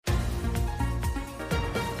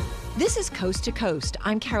This is Coast to Coast.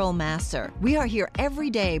 I'm Carol Masser. We are here every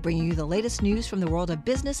day bringing you the latest news from the world of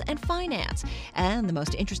business and finance and the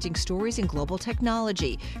most interesting stories in global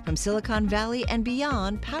technology from Silicon Valley and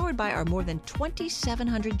beyond, powered by our more than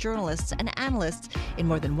 2,700 journalists and analysts in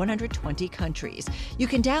more than 120 countries. You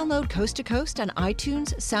can download Coast to Coast on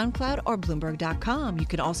iTunes, SoundCloud, or Bloomberg.com. You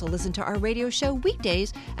can also listen to our radio show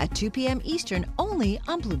weekdays at 2 p.m. Eastern only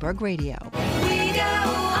on Bloomberg Radio. We go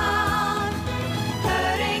on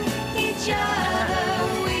hurting each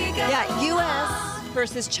other. We go U.S.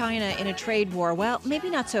 versus China in a trade war. Well,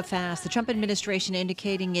 maybe not so fast. The Trump administration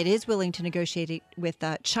indicating it is willing to negotiate with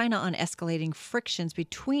China on escalating frictions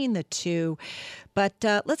between the two. But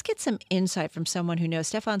let's get some insight from someone who knows.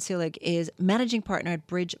 Stefan Seelig is managing partner at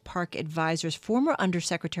Bridge Park Advisors, former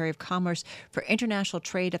Undersecretary of Commerce for International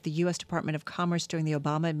Trade at the U.S. Department of Commerce during the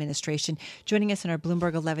Obama administration, joining us in our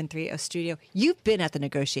Bloomberg 1130 studio. You've been at the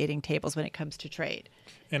negotiating tables when it comes to trade.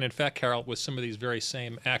 And in fact, Carol, with some of these very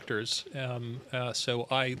same actors, so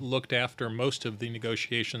I looked after most of the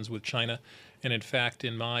negotiations with China. And in fact,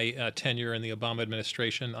 in my tenure in the Obama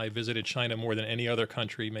administration, I visited China more than any other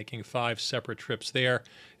country, making 5 separate trips there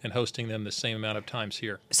and hosting them the same amount of times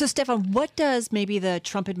here. So, Stefan, what does maybe the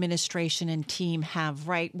Trump administration and team have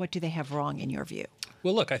right? What do they have wrong in your view?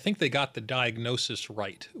 Well, look, I think they got the diagnosis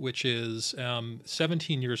right, which is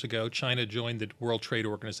 17 years ago, China joined the World Trade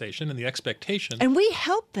Organization, and the expectation— And we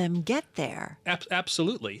helped them get there.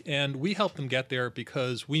 Absolutely. And we helped them get there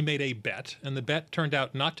because we made a bet, and the bet turned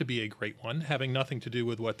out not to be a great one, having nothing to do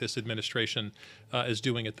with what this administration is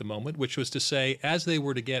doing at the moment, which was to say, as they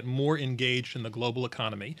were to get more engaged in the global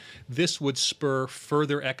economy, this would spur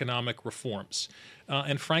further economic reforms.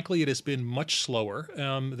 And frankly, it has been much slower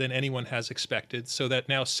than anyone has expected, so that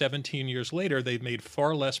now 17 years later, they've made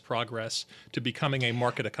far less progress to becoming a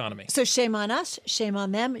market economy. So shame on us, shame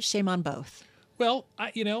on them, shame on both. Well,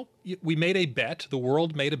 we made a bet. The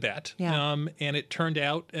world made a bet, Yeah. And it turned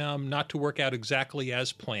out not to work out exactly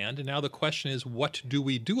as planned. And now the question is, what do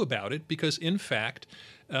we do about it? Because, in fact,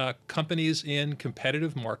 companies in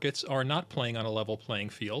competitive markets are not playing on a level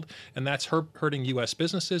playing field, and that's hurting U.S.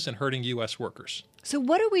 businesses and hurting U.S. workers. So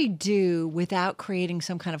what do we do without creating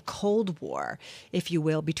some kind of Cold War, if you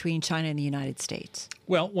will, between China and the United States?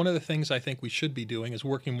 Well, one of the things I think we should be doing is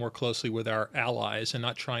working more closely with our allies and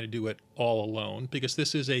not trying to do it all alone, because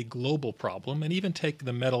this is a global problem. And even take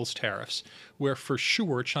the metals tariffs, where for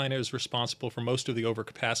sure China is responsible for most of the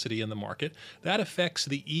overcapacity in the market. That affects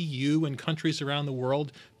the EU and countries around the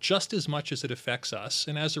world just as much as it affects us.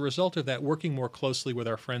 And as a result of that, working more closely with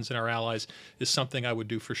our friends and our allies is something I would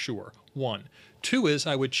do for sure. 1. 2 is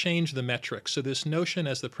I would change the metrics. So this notion,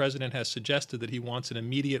 as the president has suggested, that he wants an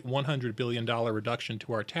immediate $100 billion reduction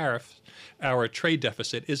to our tariff, our trade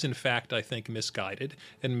deficit, is in fact, I think, misguided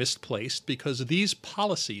and misplaced, because these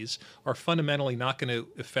policies are fundamentally not going to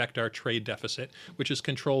affect our trade deficit, which is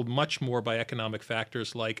controlled much more by economic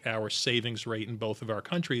factors like our savings rate in both of our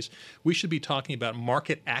countries. We should be talking about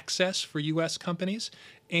market access for U.S. companies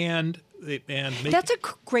and That's a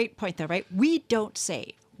great point, though, right? We don't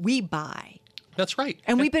save, we buy. That's right.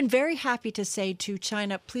 And we've been very happy to say to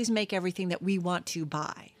China, please make everything that we want to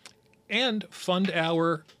buy. And fund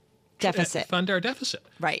our deficit.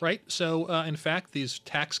 Right. So, in fact, these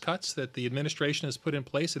tax cuts that the administration has put in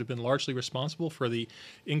place that have been largely responsible for the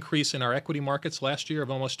increase in our equity markets last year of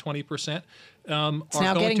almost 20% are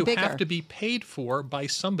going to have to be paid for by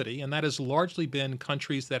somebody. And that has largely been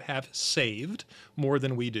countries that have saved more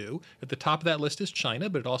than we do. At the top of that list is China,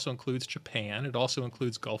 but it also includes Japan. It also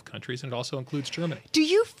includes Gulf countries, and it also includes Germany. Do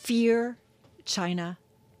you fear China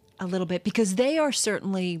a little bit? Because they are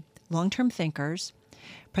certainly long-term thinkers.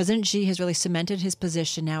 President Xi has really cemented his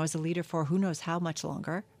position now as a leader for who knows how much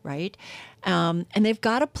longer, right? And they've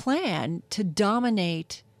got a plan to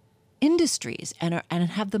dominate industries and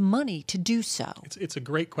have the money to do so. It's a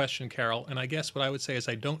great question, Carol. And I guess what I would say is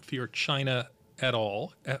I don't fear China at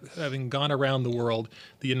all. Having gone around the world,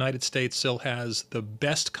 the United States still has the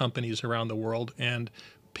best companies around the world, and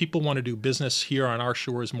people want to do business here on our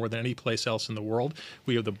shores more than any place else in the world.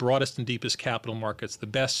 We have the broadest and deepest capital markets, the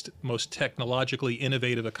best, most technologically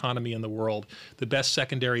innovative economy in the world, the best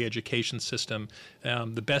secondary education system,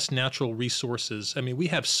 the best natural resources. I mean, we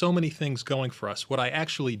have so many things going for us. What I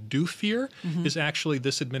actually do fear is actually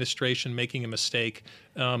this administration making a mistake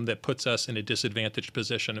that puts us in a disadvantaged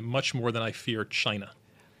position, much more than I fear China.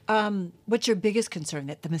 What's your biggest concern,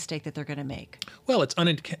 that the mistake that they're going to make? Well, it's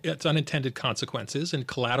unintended consequences and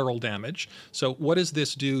collateral damage. So what does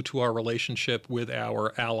this do to our relationship with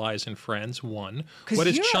our allies and friends? 1. What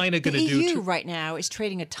is China going to do? The EU right now is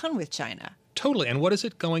trading a ton with China. Totally. And what is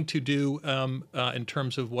it going to do in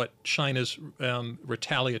terms of what China's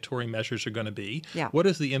retaliatory measures are going to be? Yeah. What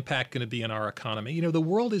is the impact going to be on our economy? You know, the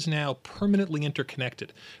world is now permanently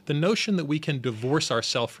interconnected. The notion that we can divorce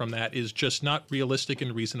ourselves from that is just not realistic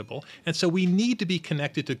and reasonable. And so we need to be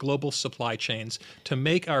connected to global supply chains to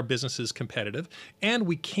make our businesses competitive. And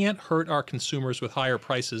we can't hurt our consumers with higher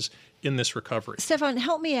prices in this recovery. Stefan,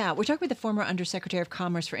 help me out. We're talking with the former Undersecretary of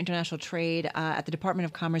Commerce for International Trade at the Department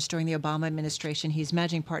of Commerce during the Obama administration. He's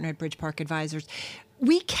managing partner at Bridge Park Advisors.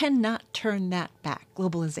 We cannot turn that back,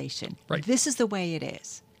 globalization. Right. This is the way it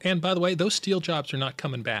is. And by the way, those steel jobs are not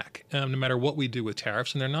coming back, no matter what we do with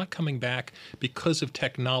tariffs. And they're not coming back because of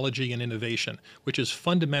technology and innovation, which has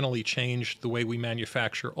fundamentally changed the way we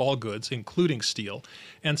manufacture all goods, including steel.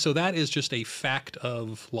 And so that is just a fact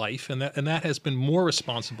of life. And that has been more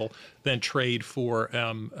responsible than trade for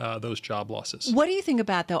those job losses. What do you think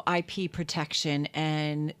about, though, IP protection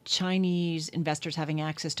and Chinese investors having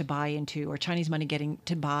access to buy into, or Chinese money getting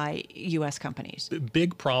to buy U.S. companies?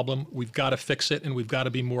 Big problem. We've got to fix it, and we've got to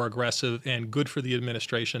be more aggressive, and good for the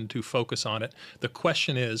administration to focus on it. The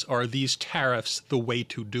question is, are these tariffs the way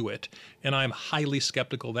to do it? And I'm highly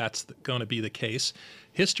skeptical that's going to be the case.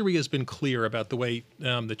 History has been clear about the way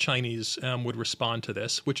the Chinese would respond to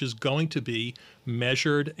this, which is going to be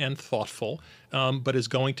measured and thoughtful, but is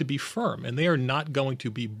going to be firm. And they are not going to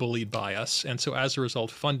be bullied by us. And so as a result,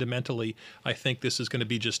 fundamentally, I think this is going to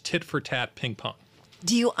be just tit for tat ping pong.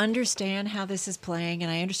 Do you understand how this is playing?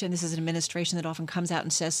 And I understand this is an administration that often comes out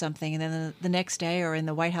and says something, and then the next day or in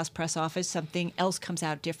the White House press office, something else comes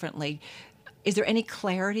out differently. Is there any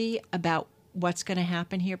clarity about what's going to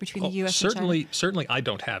happen here between the U.S. and China? Certainly, I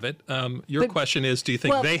don't have it. Your question is, do you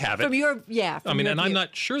think they have it? From your I'm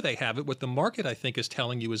not sure they have it. What the market, I think, is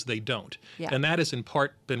telling you is they don't. Yeah. And that has in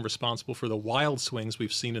part been responsible for the wild swings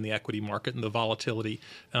we've seen in the equity market and the volatility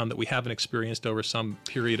that we haven't experienced over some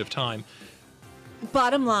period of time.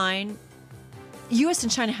 Bottom line, U.S.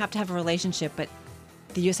 and China have to have a relationship, but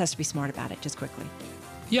the U.S. has to be smart about it, just quickly.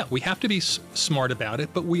 Yeah, we have to be smart about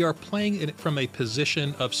it, but we are playing it from a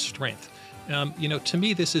position of strength. To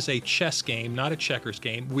me, this is a chess game, not a checkers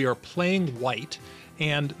game. We are playing white,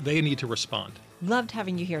 and they need to respond. Loved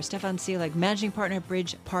having you here. Stefan Seelig, Managing Partner at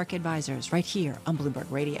Bridge Park Advisors, right here on Bloomberg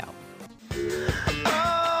Radio.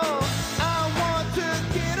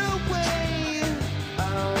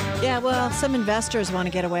 Yeah, well, some investors want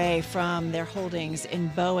to get away from their holdings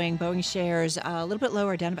in Boeing. Boeing shares a little bit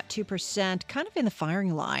lower, down about 2%, kind of in the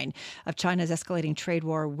firing line of China's escalating trade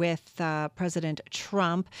war with President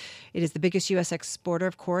Trump. It is the biggest U.S. exporter,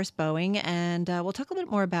 of course, Boeing, and we'll talk a little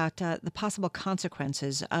bit more about the possible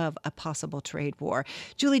consequences of a possible trade war.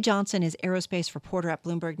 Julie Johnson is aerospace reporter at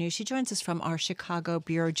Bloomberg News. She joins us from our Chicago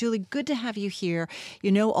bureau. Julie, good to have you here.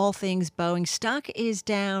 You know all things Boeing. Stock is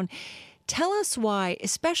down. Tell us why,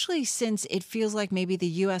 especially since it feels like maybe the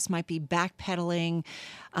U.S. might be backpedaling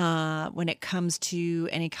when it comes to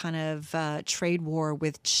any kind of trade war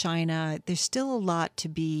with China. There's still a lot to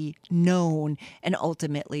be known and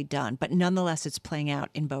ultimately done, but nonetheless, it's playing out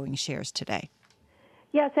in Boeing shares today.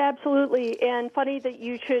 Yes, absolutely. And funny that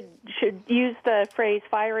you should use the phrase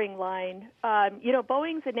firing line.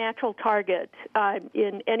 Boeing's a natural target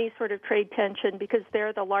in any sort of trade tension because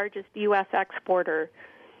they're the largest U.S. exporter.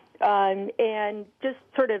 And just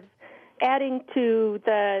sort of adding to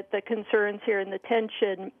the concerns here and the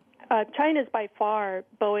tension, China is by far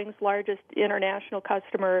Boeing's largest international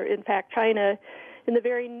customer. In fact, China in the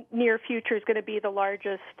very near future is going to be the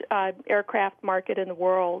largest aircraft market in the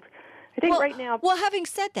world. I think right now... Well, having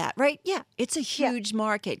said that, right, yeah, it's a huge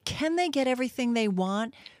market. Can they get everything they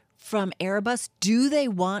want from Airbus? Do they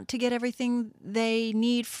want to get everything they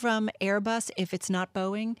need from Airbus if it's not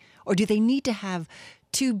Boeing? Or do they need to have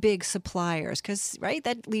two big suppliers? Because, right,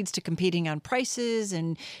 that leads to competing on prices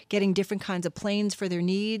and getting different kinds of planes for their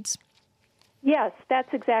needs. Yes,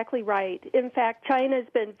 that's exactly right. In fact, China's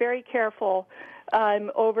been very careful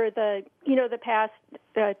over the past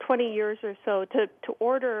 20 years or so to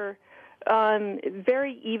order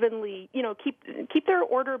very evenly, keep their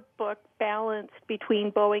order book balanced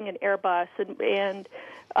between Boeing and Airbus,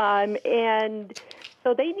 and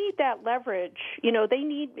so they need that leverage. They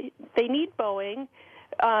need Boeing.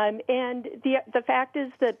 And the fact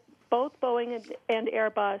is that both Boeing and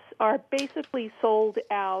Airbus are basically sold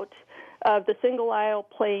out of the single-aisle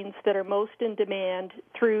planes that are most in demand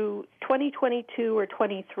through 2022 or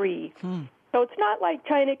 23. So it's not like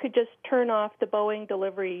China could just turn off the Boeing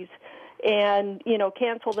deliveries and,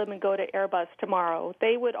 cancel them and go to Airbus tomorrow.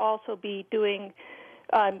 They would also be doing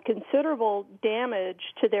considerable damage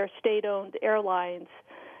to their state-owned airlines.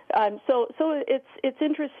 So it's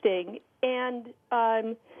interesting, and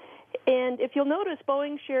And if you'll notice,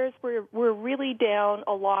 Boeing shares were really down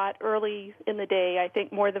a lot early in the day, I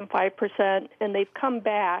think more than 5%, and they've come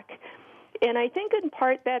back. And I think in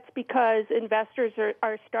part that's because investors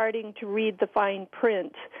are starting to read the fine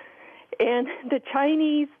print. And the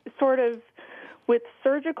Chinese sort of, with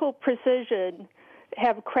surgical precision,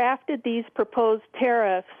 have crafted these proposed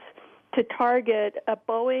tariffs to target a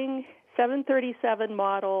Boeing 737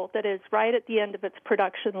 model that is right at the end of its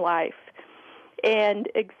production life and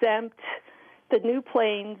exempt the new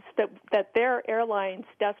planes that their airlines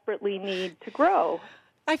desperately need to grow.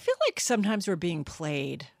 I feel like sometimes we're being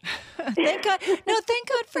played. Thank God. No, thank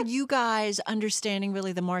God for you guys understanding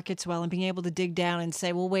really the markets well and being able to dig down and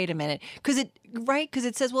say, well, wait a minute. Because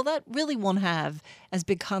it says, well, that really won't have as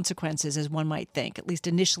big consequences as one might think, at least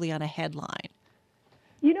initially on a headline.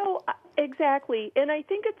 Exactly. And I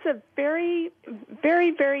think it's a very,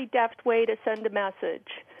 very, very deft way to send a message.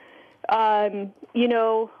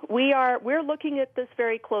 We're looking at this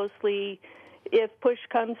very closely. If push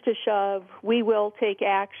comes to shove, we will take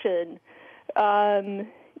action.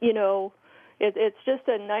 It's just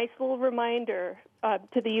a nice little reminder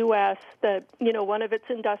to the U.S. that, one of its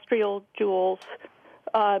industrial jewels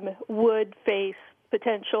would face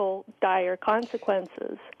potential dire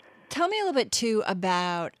consequences. Tell me a little bit, too,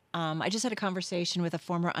 about, I just had a conversation with a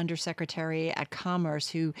former undersecretary at Commerce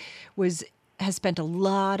who has spent a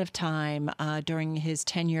lot of time during his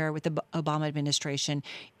tenure with the Obama administration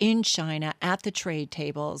in China at the trade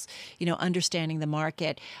tables, understanding the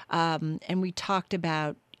market. And we talked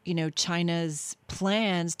about, China's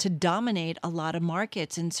plans to dominate a lot of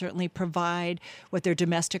markets and certainly provide what their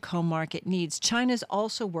domestic home market needs. China's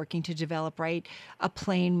also working to develop, a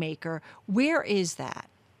plane maker. Where is that?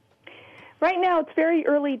 Right now, it's very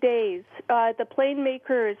early days. The plane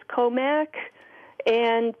maker is Comac.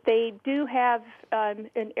 And they do have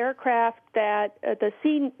an aircraft that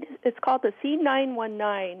it's called the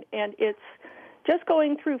C919, and it's just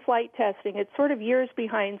going through flight testing. It's sort of years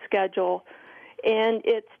behind schedule, and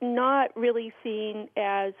it's not really seen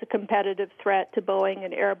as a competitive threat to Boeing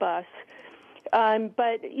and Airbus.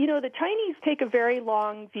 But the Chinese take a very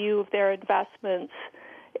long view of their investments,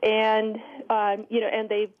 and and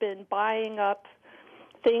they've been buying up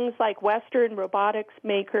things like Western robotics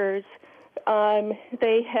makers.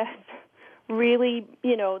 They have really,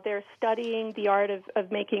 they're studying the art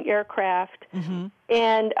of making aircraft. Mm-hmm.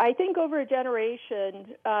 And I think over a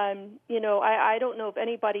generation, I don't know of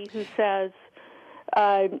anybody who says,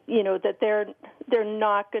 that they're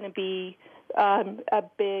not going to be a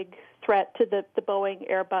big threat to the Boeing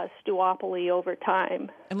Airbus duopoly over time.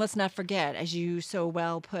 And let's not forget, as you so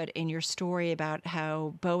well put in your story about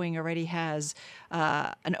how Boeing already has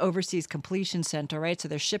an overseas completion center, right? So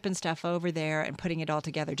they're shipping stuff over there and putting it all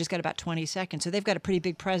together. Just got about 20 seconds. So they've got a pretty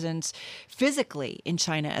big presence physically in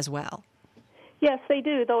China as well. Yes, they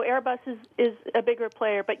do, though Airbus is a bigger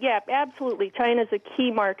player. But yeah, absolutely, China's a key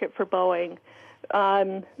market for Boeing.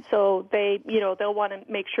 So they'll want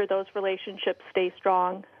to make sure those relationships stay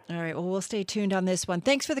strong. All right. Well, we'll stay tuned on this one.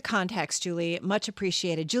 Thanks for the context, Julie. Much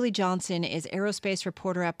appreciated. Julie Johnson is aerospace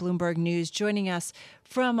reporter at Bloomberg News, joining us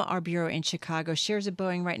from our bureau in Chicago. Shares of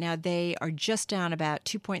Boeing right now, they are just down about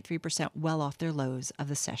 2.3%, well off their lows of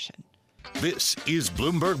the session. This is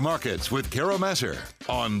Bloomberg Markets with Carol Masser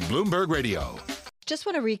on Bloomberg Radio. Just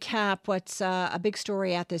want to recap what's a big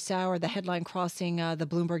story at this hour, the headline crossing the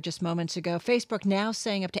Bloomberg just moments ago. Facebook now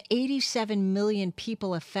saying up to 87 million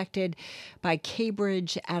people affected by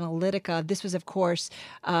Cambridge Analytica. This was, of course,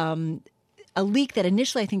 a leak that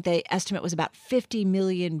initially I think the estimate was about 50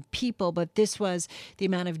 million people, but this was the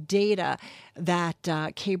amount of data that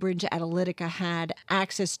Cambridge Analytica had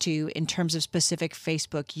access to in terms of specific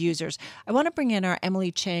Facebook users. I want to bring in our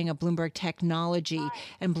Emily Chang of Bloomberg Technology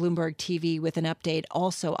and Bloomberg TV with an update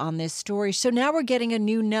also on this story. So now we're getting a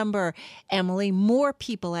new number, Emily, more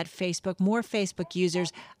people at Facebook, more Facebook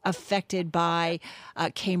users affected by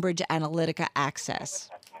Cambridge Analytica access.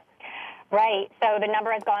 Right. So the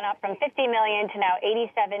number has gone up from 50 million to now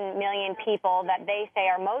 87 million people that they say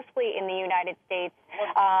are mostly in the United States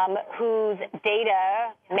whose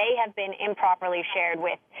data may have been improperly shared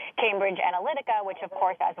with Cambridge Analytica, which, of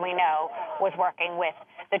course, as we know, was working with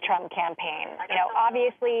the Trump campaign.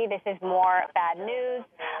 Obviously, this is more bad news.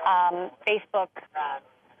 Facebook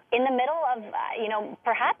in the middle of,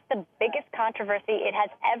 perhaps the biggest controversy it has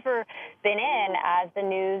ever been in as the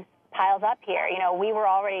news piles up here. We were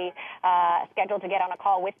already scheduled to get on a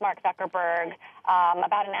call with Mark Zuckerberg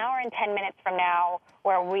about an hour and 10 minutes from now,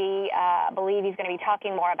 where we believe he's going to be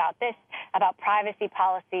talking more about privacy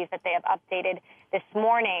policies that they have updated this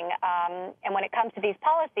morning. And when it comes to these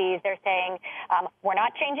policies, they're saying, we're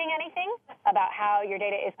not changing anything about how your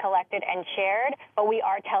data is collected and shared, but we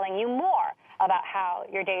are telling you more about how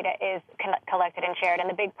your data is collected and shared. And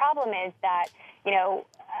the big problem is that,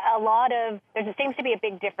 there seems to be a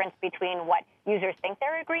big difference between what users think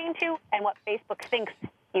they're agreeing to and what Facebook thinks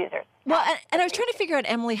users. Well, and I was trying to figure out,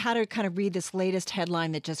 Emily, how to kind of read this latest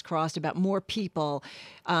headline that just crossed about more people,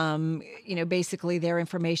 basically their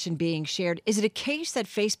information being shared. Is it a case that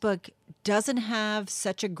Facebook doesn't have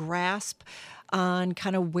such a grasp on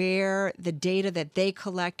kind of where the data that they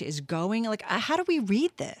collect is going? Like, how do we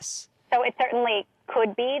read this? So it certainly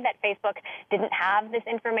could be that Facebook didn't have this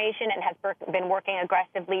information and has been working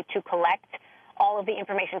aggressively to collect all of the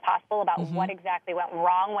information possible about what exactly went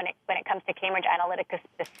wrong when it comes to Cambridge Analytica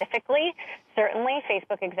specifically. Certainly,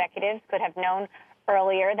 Facebook executives could have known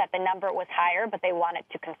earlier that the number was higher, but they wanted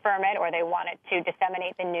to confirm it, or they wanted to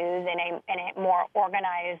disseminate the news in a more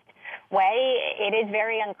organized way. It is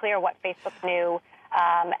very unclear what Facebook knew,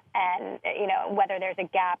 and whether there's a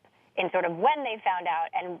gap in sort of when they found out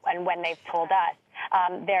and when they've told us.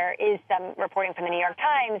 There is some reporting from the New York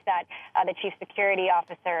Times that the chief security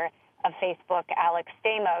officer of Facebook, Alex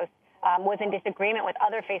Stamos, was in disagreement with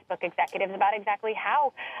other Facebook executives about exactly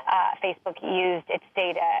how Facebook used its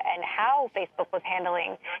data and how Facebook was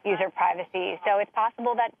handling user privacy. So it's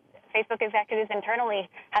possible that Facebook executives internally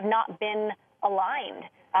have not been aligned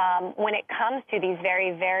when it comes to these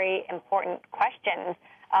very, very important questions.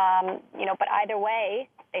 But either way,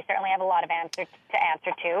 they certainly have a lot of answer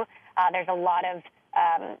to. There's a lot of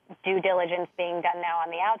due diligence being done now on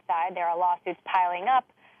the outside. There are lawsuits piling up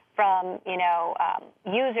from,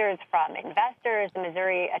 users, from investors. The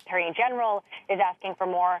Missouri Attorney General is asking for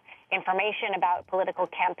more information about political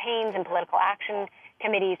campaigns and political action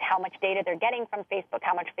committees, how much data they're getting from Facebook,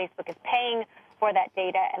 how much Facebook is paying for that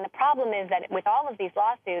data. And the problem is that with all of these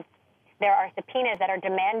lawsuits, there are subpoenas that are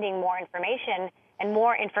demanding more information, and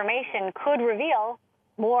more information could reveal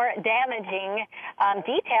more damaging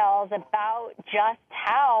details about just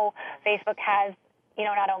how Facebook has,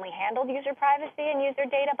 not only handled user privacy and user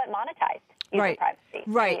data, but monetized user privacy and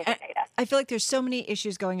user data. I feel like there's so many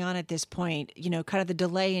issues going on at this point, kind of the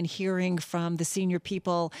delay in hearing from the senior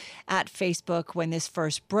people at Facebook when this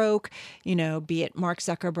first broke, be it Mark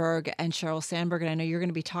Zuckerberg and Sheryl Sandberg, and I know you're going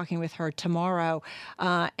to be talking with her tomorrow,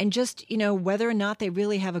 and just, whether or not they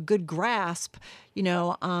really have a good grasp,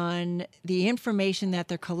 on the information that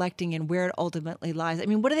they're collecting and where it ultimately lies. I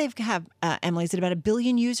mean, what do they have, Emily? Is it about 1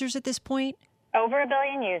 billion users at this point? Over 1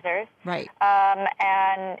 billion users. Right.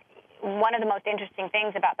 And one of the most interesting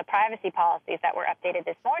things about the privacy policies that were updated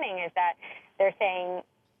this morning is that they're saying,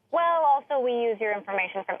 well, also we use your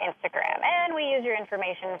information from Instagram and we use your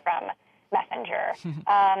information from Messenger.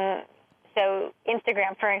 So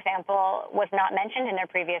Instagram, for example, was not mentioned in their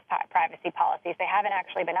previous privacy policies. They haven't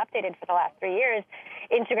actually been updated for the last 3 years.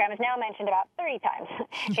 Instagram is now mentioned about 30 times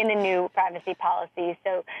in the new privacy policies.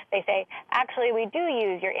 So they say, actually, we do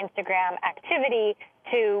use your Instagram activity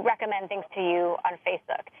to recommend things to you on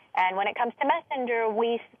Facebook. And when it comes to Messenger,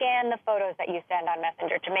 we scan the photos that you send on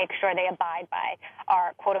Messenger to make sure they abide by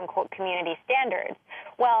our quote-unquote community standards.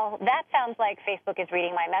 Well, that sounds like Facebook is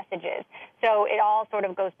reading my messages. So it all sort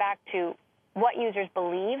of goes back to what users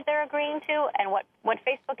believe they're agreeing to and what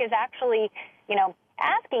Facebook is actually,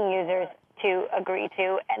 asking users to agree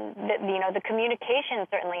to. And, the communication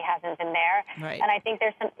certainly hasn't been there. Right. And I think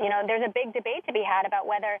there's there's a big debate to be had about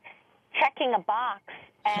whether checking a box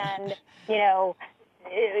and,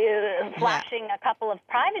 flashing a couple of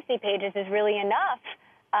privacy pages is really enough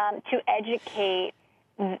to educate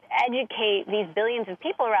these billions of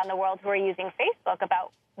people around the world who are using Facebook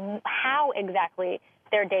about how exactly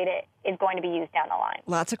their data is going to be used down the line.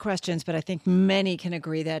 Lots of questions, but I think many can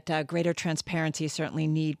agree that greater transparency is certainly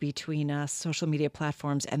needed between social media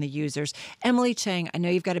platforms and the users. Emily Chang, I know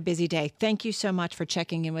you've got a busy day. Thank you so much for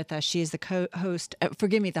checking in with us. She is the host of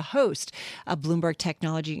Bloomberg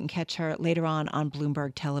Technology. You can catch her later on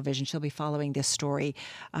Bloomberg Television. She'll be following this story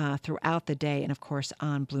throughout the day and, of course,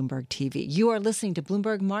 on Bloomberg TV. You are listening to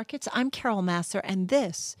Bloomberg Markets. I'm Carol Masser, and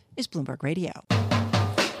this is Bloomberg Radio.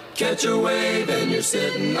 Catch a wave and you're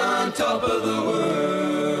sitting on top of the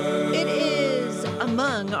world. It is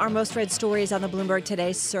among our most read stories on the Bloomberg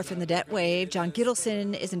today, surfing the debt wave. John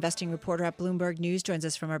Gittleson is investing reporter at Bloomberg News, joins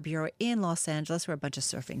us from our bureau in Los Angeles, where a bunch of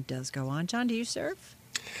surfing does go on. John, do you surf?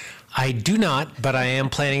 I do not, but I am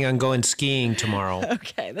planning on going skiing tomorrow.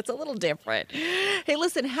 Okay, that's a little different. Hey,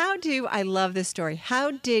 listen, I love this story.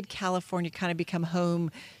 How did California kind of become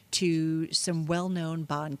home to some well-known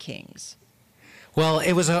bond kings? Well,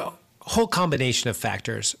 it was a whole combination of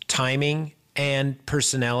factors, timing and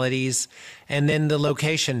personalities, and then the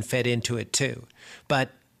location fed into it too.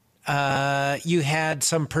 But you had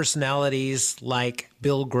some personalities like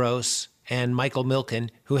Bill Gross and Michael Milken,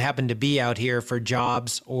 who happened to be out here for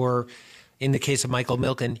jobs, or in the case of Michael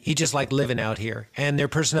Milken, he just liked living out here. And their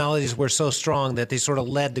personalities were so strong that they sort of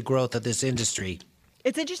led the growth of this industry.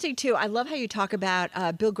 It's interesting, too. I love how you talk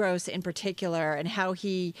about Bill Gross in particular and how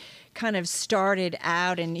he kind of started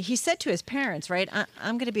out. And he said to his parents, right,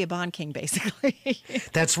 I'm going to be a bond king, basically.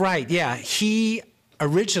 That's right. Yeah. He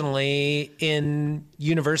originally in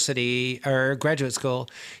university or graduate school,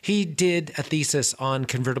 he did a thesis on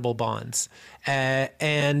convertible bonds. But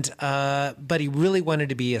he really wanted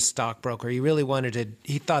to be a stockbroker. He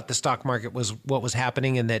thought the stock market was what was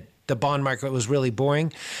happening and that the bond market was really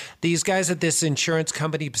boring. These guys at this insurance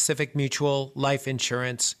company, Pacific Mutual Life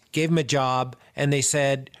Insurance, gave him a job and they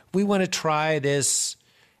said, we want to try this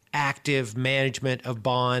active management of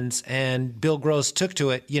bonds. And Bill Gross took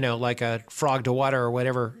to it, like a frog to water or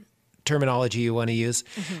whatever terminology you want to use.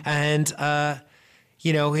 Mm-hmm. And,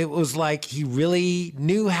 it was like he really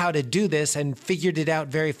knew how to do this and figured it out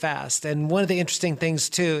very fast. And one of the interesting things,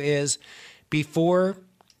 too, is before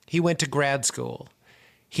he went to grad school,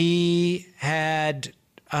 he had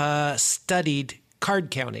studied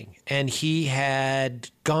card counting, and he had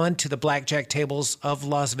gone to the blackjack tables of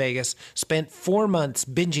Las Vegas, spent 4 months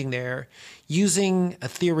binging there using a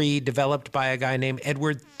theory developed by a guy named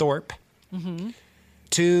Edward Thorpe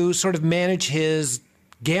to sort of manage his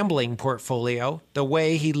gambling portfolio the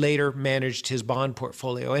way he later managed his bond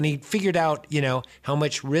portfolio. And he figured out, how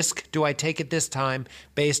much risk do I take at this time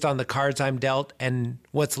based on the cards I'm dealt and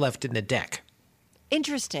what's left in the deck.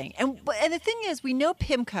 Interesting. And the thing is, we know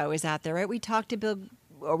PIMCO is out there, right? We used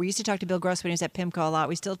to talk to Bill Gross when he was at PIMCO a lot.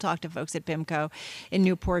 We still talk to folks at PIMCO in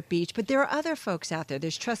Newport Beach. But there are other folks out there.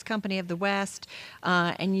 There's Trust Company of the West,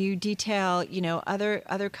 and you detail,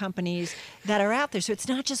 other companies that are out there. So it's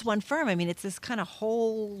not just one firm. I mean, it's this kind of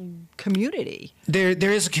whole community. There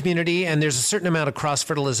is a community, and there's a certain amount of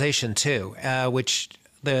cross-fertilization, too, which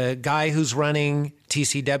the guy who's running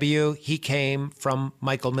TCW, he came from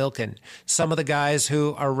Michael Milken. Some of the guys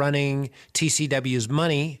who are running TCW's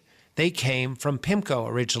money, they came from PIMCO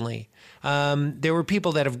originally. There were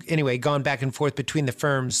people that have, anyway, gone back and forth between the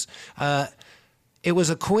firms. It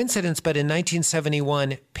was a coincidence, but in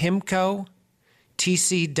 1971, PIMCO,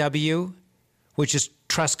 TCW, which is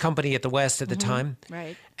Trust Company at the West at the time,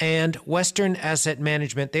 right, and Western Asset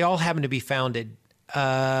Management, they all happened to be founded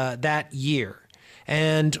that year.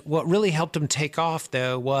 And what really helped them take off,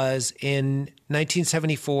 though, was in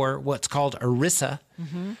 1974, what's called ERISA,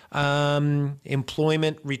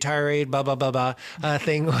 employment, retiree, blah, blah, blah, blah,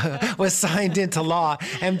 thing was signed into law.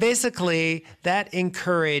 And basically that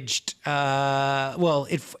encouraged,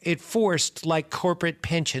 it forced like corporate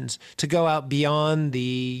pensions to go out beyond the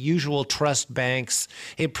usual trust banks.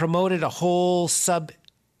 It promoted a whole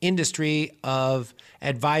industry of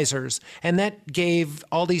advisors, and that gave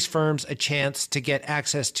all these firms a chance to get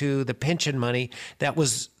access to the pension money that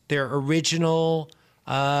was their original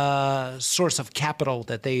source of capital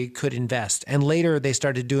that they could invest. And later they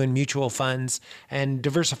started doing mutual funds and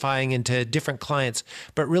diversifying into different clients.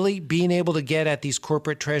 But really being able to get at these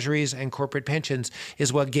corporate treasuries and corporate pensions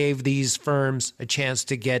is what gave these firms a chance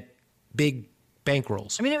to get big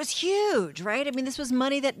bankrolls. I mean, it was huge, right? I mean, this was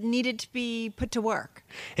money that needed to be put to work.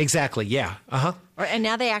 Exactly, yeah. And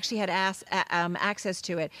now they actually had access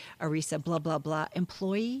to it. ERISA, blah, blah, blah.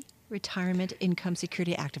 Employee Retirement Income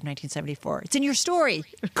Security Act of 1974. It's in your story.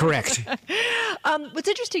 Correct. What's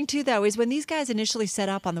interesting, too, though, is when these guys initially set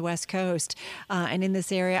up on the West Coast and in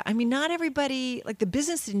this area, I mean, not everybody, like the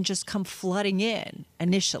business didn't just come flooding in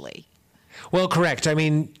initially. Well, correct. I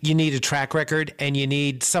mean, you need a track record and you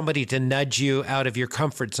need somebody to nudge you out of your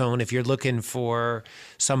comfort zone if you're looking for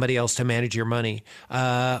somebody else to manage your money.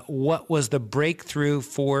 What was the breakthrough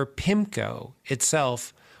for PIMCO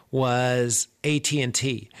itself was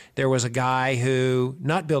AT&T. There was a guy who,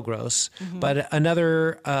 not Bill Gross, but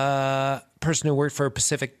another person who worked for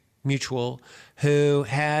Pacific Mutual who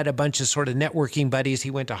had a bunch of sort of networking buddies. He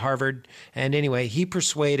went to Harvard. And anyway, he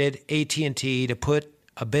persuaded AT&T to put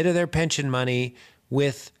a bit of their pension money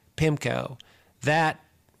with PIMCO. That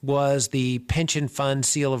was the pension fund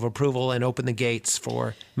seal of approval and opened the gates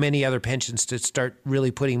for many other pensions to start really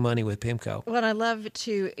putting money with PIMCO. Well, I love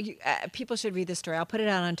to, people should read this story. I'll put it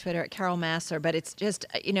out on Twitter at Carol Masser, but it's just,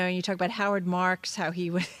 you talk about Howard Marks, how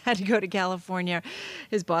he had to go to California.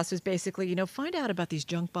 His boss was basically, find out about these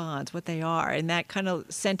junk bonds, what they are, and that kind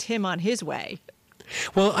of sent him on his way.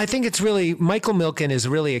 Well, I think it's really, Michael Milken is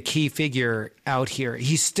really a key figure out here.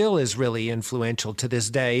 He still is really influential to this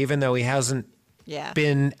day, even though he hasn't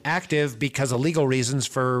been active because of legal reasons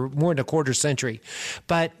for more than a quarter century.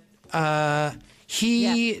 But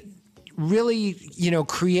he really,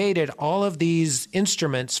 created all of these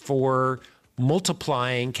instruments for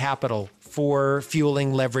multiplying capital, for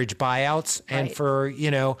fueling leverage buyouts, and for,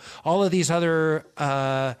 all of these other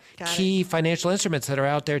key financial instruments that are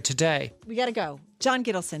out there today. We got to go. John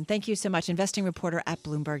Gittleson, thank you so much, investing reporter at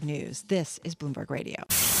Bloomberg News. This is Bloomberg Radio.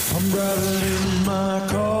 I'm driving in my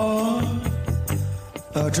car.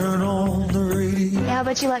 I turn on the radio. How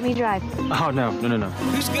about you let me drive? Oh, no.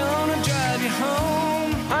 Who's gonna drive you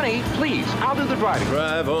home? Honey, please, I'll do the driving.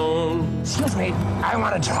 Drive on. Excuse me, I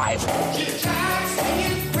want to drive.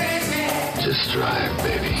 Just drive,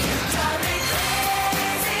 baby.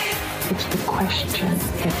 It's the question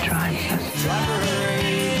that drives us.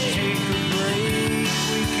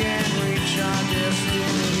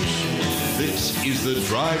 This is the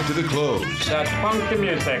Drive to the Close That funky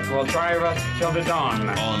music will drive us till the dawn.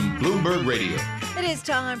 on Bloomberg Radio. It is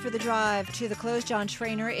time for the drive to the close. John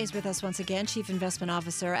Trainer is with us once again, Chief Investment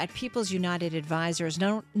Officer at People's United Advisors.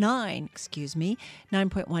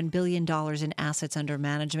 $9.1 billion in assets under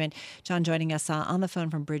management. John joining us on the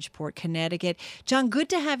phone from Bridgeport, Connecticut. John, good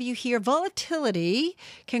to have you here. Volatility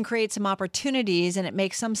can create some opportunities, and it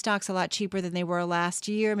makes some stocks a lot cheaper than they were last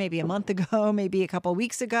year, maybe a month ago, maybe a couple of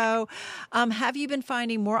weeks ago. Have you been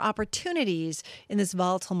finding more opportunities in this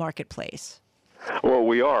volatile marketplace? Well,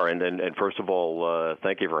 we are, and first of all,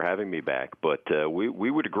 thank you for having me back. But we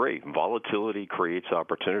would agree, volatility creates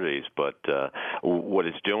opportunities. But what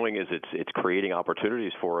it's doing is it's creating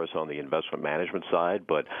opportunities for us on the investment management side.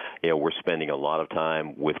 But we're spending a lot of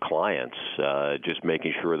time with clients, just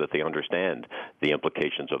making sure that they understand the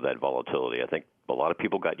implications of that volatility. I think a lot of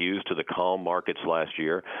people got used to the calm markets last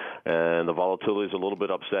year, and the volatility is a little bit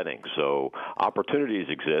upsetting. So opportunities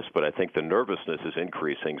exist, but I think the nervousness is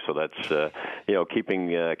increasing. So that's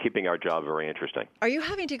keeping our job very interesting. Are you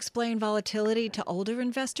having to explain volatility to older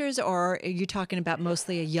investors, or are you talking about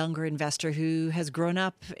mostly a younger investor who has grown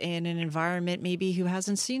up in an environment maybe who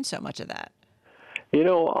hasn't seen so much of that?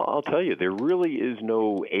 I'll tell you, there really is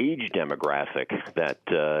no age demographic that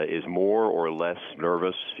is more or less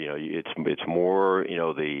nervous. It's more,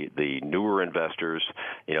 the newer investors,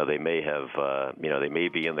 they may have, they may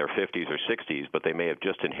be in their 50s or 60s, but they may have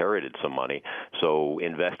just inherited some money. So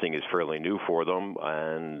investing is fairly new for them,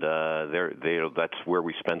 and that's where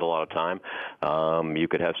we spend a lot of time. You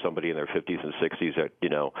could have somebody in their 50s and 60s that,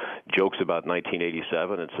 jokes about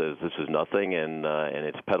 1987 and says this is nothing, and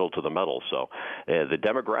it's pedal to the metal. So the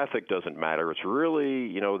demographic doesn't matter. It's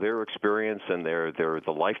really, their experience and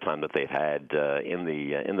the lifetime that they've had in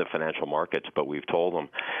the financial markets. But we've told them,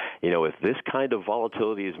 if this kind of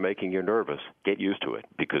volatility is making you nervous, get used to it,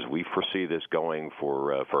 because we foresee this going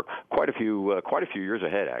for quite a few years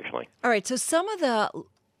ahead, actually. All right. So some of the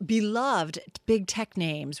beloved big tech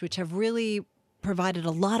names, which have really provided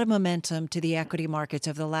a lot of momentum to the equity markets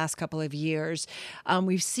over the last couple of years.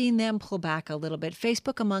 We've seen them pull back a little bit.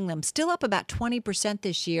 Facebook among them, still up about 20%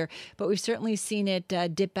 this year, but we've certainly seen it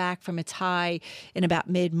dip back from its high in about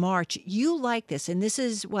mid-March. You like this, and this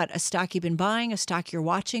is what, a stock you've been buying, a stock you're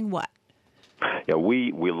watching, what? Yeah,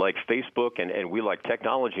 we like Facebook and we like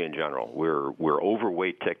technology in general. We're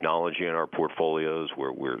overweight technology in our portfolios.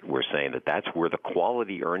 We're saying that's where the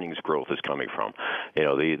quality earnings growth is coming from.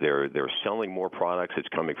 They're selling more products. It's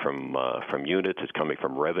coming from units. It's coming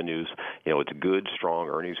from revenues. It's good, strong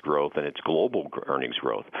earnings growth, and it's global earnings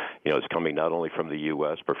growth. It's coming not only from the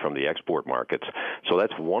U.S. but from the export markets. So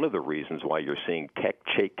that's one of the reasons why you're seeing tech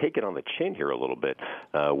take it on the chin here a little bit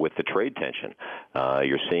with the trade tension.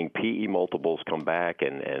 You're seeing PE multiples come back,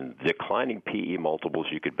 and declining PE multiples,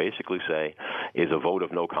 you could basically say, is a vote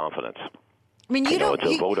of no confidence. I mean, it's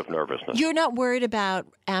a vote of nervousness. You're not worried about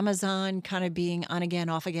Amazon kind of being on again,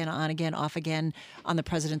 off again, on again, off again on the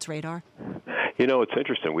president's radar? It's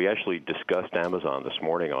interesting. We actually discussed Amazon this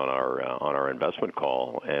morning on our investment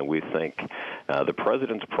call, and we think the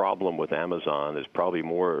president's problem with Amazon is probably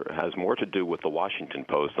has more to do with the Washington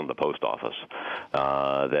Post than the post office.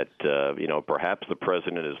 Perhaps the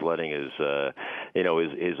president is letting his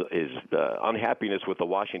unhappiness with the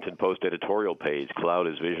Washington Post editorial page cloud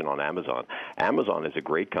his vision on Amazon. Amazon is a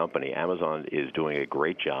great company. Amazon is doing a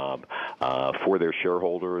great job for their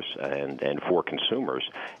shareholders and for consumers,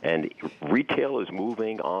 and retail is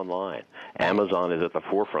moving online. Amazon is at the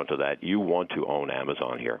forefront of that. You want to own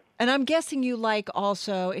Amazon here. And I'm guessing you like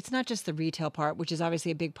also, it's not just the retail part, which is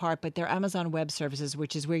obviously a big part, but their Amazon Web Services,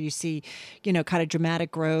 which is where you see, kind of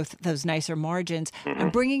dramatic growth, those nicer margins. I'm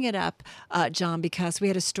bringing it up, John, because we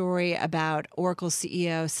had a story about Oracle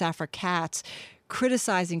CEO Safra Catz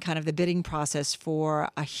criticizing kind of the bidding process for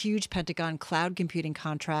a huge Pentagon cloud computing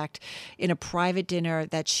contract in a private dinner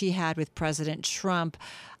that she had with President Trump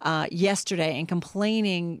yesterday, and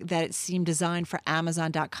complaining that it seemed designed for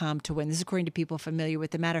Amazon.com to win. This is according to people familiar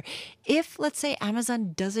with the matter. If, let's say,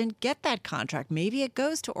 Amazon doesn't get that contract, maybe it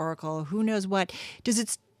goes to Oracle, who knows what,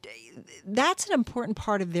 that's an important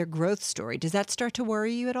part of their growth story. Does that start to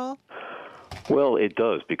worry you at all? Well, it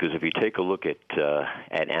does, because if you take a look at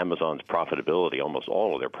Amazon's profitability, almost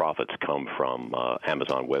all of their profits come from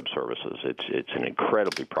Amazon Web Services. It's an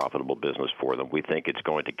incredibly profitable business for them. We think it's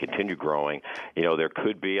going to continue growing. There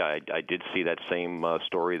could be. I did see that same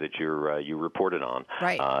story that you reported on.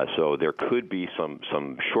 Right. So there could be some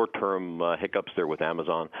short-term hiccups there with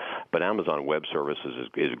Amazon, but Amazon Web Services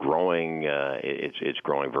is growing. It's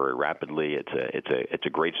growing very rapidly. It's a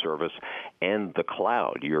great service, and the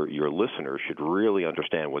cloud. Your listeners should really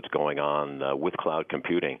understand what's going on with cloud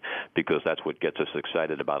computing, because that's what gets us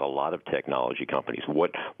excited about a lot of technology companies.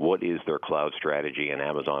 What is their cloud strategy? And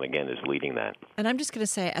Amazon, again, is leading that. And I'm just going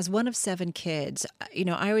to say, as one of 7 kids,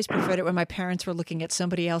 I always preferred it when my parents were looking at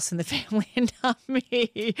somebody else in the family and not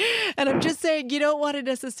me. And I'm just saying, you don't want to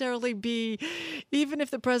necessarily be, even if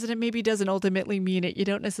the president maybe doesn't ultimately mean it, you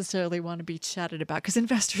don't necessarily want to be chatted about, because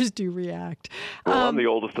investors do react. Well, I'm the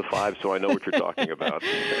oldest of 5, so I know what you're talking about.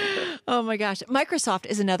 Oh my gosh. Microsoft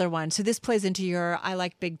is another one. So this plays into your, I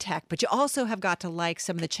like big tech, but you also have got to like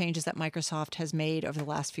some of the changes that Microsoft has made over the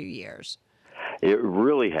last few years. It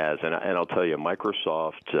really has, and I'll tell you,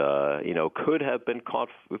 Microsoft, could have been caught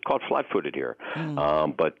flat-footed here,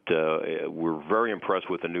 but we're very impressed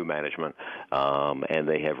with the new management, and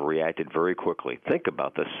they have reacted very quickly. Think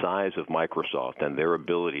about the size of Microsoft and their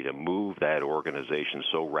ability to move that organization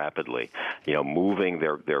so rapidly. Moving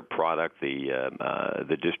their product,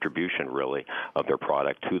 the distribution really of their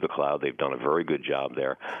product to the cloud. They've done a very good job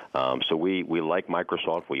there. So we like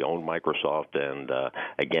Microsoft. We own Microsoft, and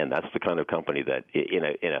again, that's the kind of company that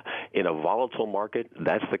in a volatile market,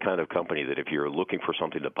 that's the kind of company that if you're looking for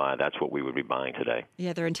something to buy, that's what we would be buying today.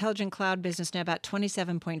 Yeah, their intelligent cloud business now about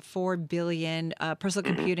 $27.4 billion, personal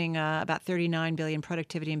computing about $39 billion,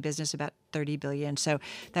 productivity and business about $30 billion. So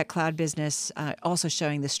that cloud business also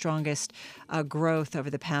showing the strongest growth over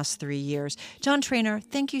the past 3 years. John Trainor,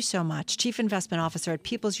 thank you so much. Chief Investment Officer at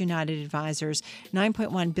People's United Advisors,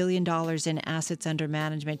 $9.1 billion in assets under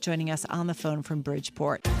management, joining us on the phone from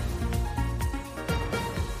Bridgeport.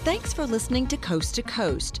 Thanks for listening to Coast to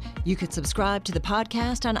Coast. You can subscribe to the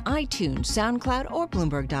podcast on iTunes, SoundCloud, or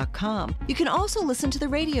Bloomberg.com. You can also listen to the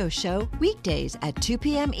radio show weekdays at 2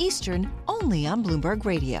 p.m. Eastern, only on Bloomberg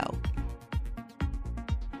Radio.